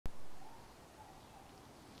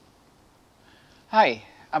Hi,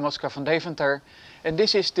 I'm Oscar van Deventer and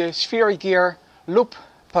this is the Spherigear Loop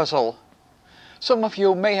puzzle. Some of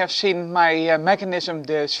you may have seen my mechanism,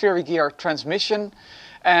 the Spherigear transmission,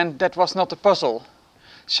 and that was not a puzzle.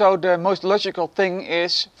 So the most logical thing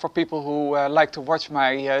is, for people who like to watch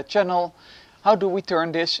my channel, how do we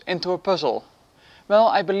turn this into a puzzle? Well,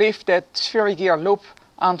 I believe that Spherigear Loop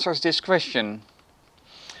answers this question.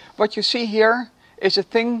 What you see here is a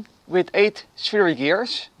thing with 8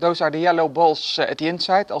 Spherigears. Those are the yellow balls at the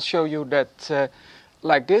inside. I'll show you that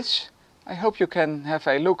like this. I hope you can have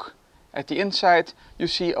a look at the inside. You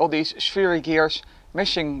see all these Spherigears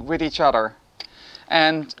meshing with each other.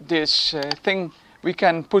 And this thing, we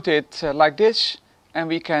can put it like this, and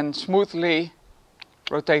we can smoothly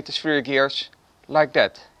rotate the Spherigears like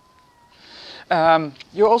that.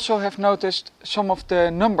 You also have noticed some of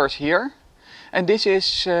the numbers here. And this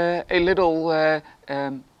is a little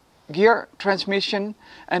gear transmission,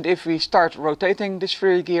 and if we start rotating the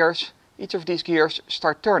Spherigears, each of these gears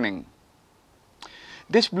start turning.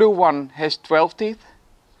 This blue one has 12 teeth,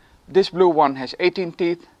 this blue one has 18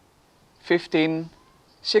 teeth, 15,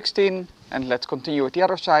 16, and let's continue with the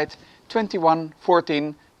other side, 21,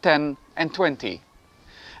 14, 10 and 20.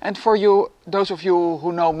 And for you, those of you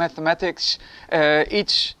who know mathematics,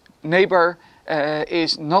 each neighbor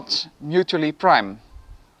is not mutually prime.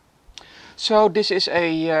 So this is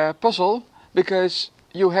a puzzle because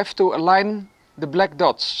you have to align the black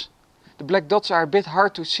dots. The black dots are a bit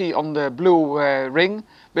hard to see on the blue ring,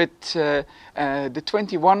 but the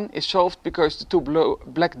 21 is solved because the two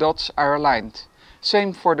black dots are aligned.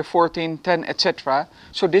 Same for the 14, 10, etc.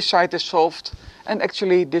 So this side is solved, and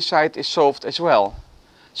actually this side is solved as well.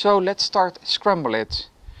 So let's start scramble it.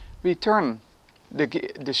 We turn the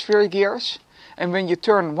Spherigears, and when you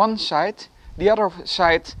turn one side, the other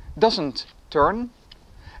side doesn't turn,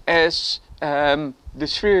 as the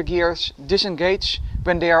Spherigears disengage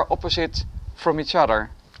when they are opposite from each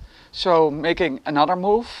other. So making another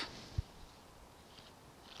move,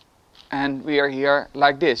 and we are here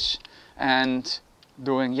like this, and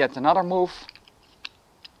doing yet another move,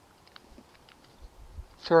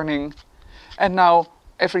 turning, and now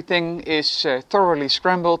everything is thoroughly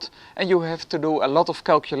scrambled, and you have to do a lot of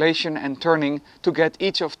calculation and turning to get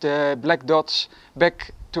each of the black dots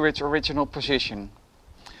back to its original position.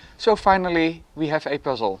 So finally we have a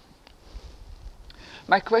puzzle.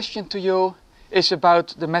 My question to you is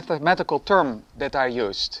about the mathematical term that I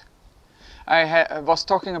used. I was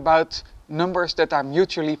talking about numbers that are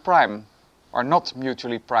mutually prime or not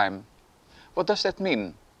mutually prime. What does that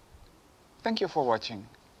mean? Thank you for watching.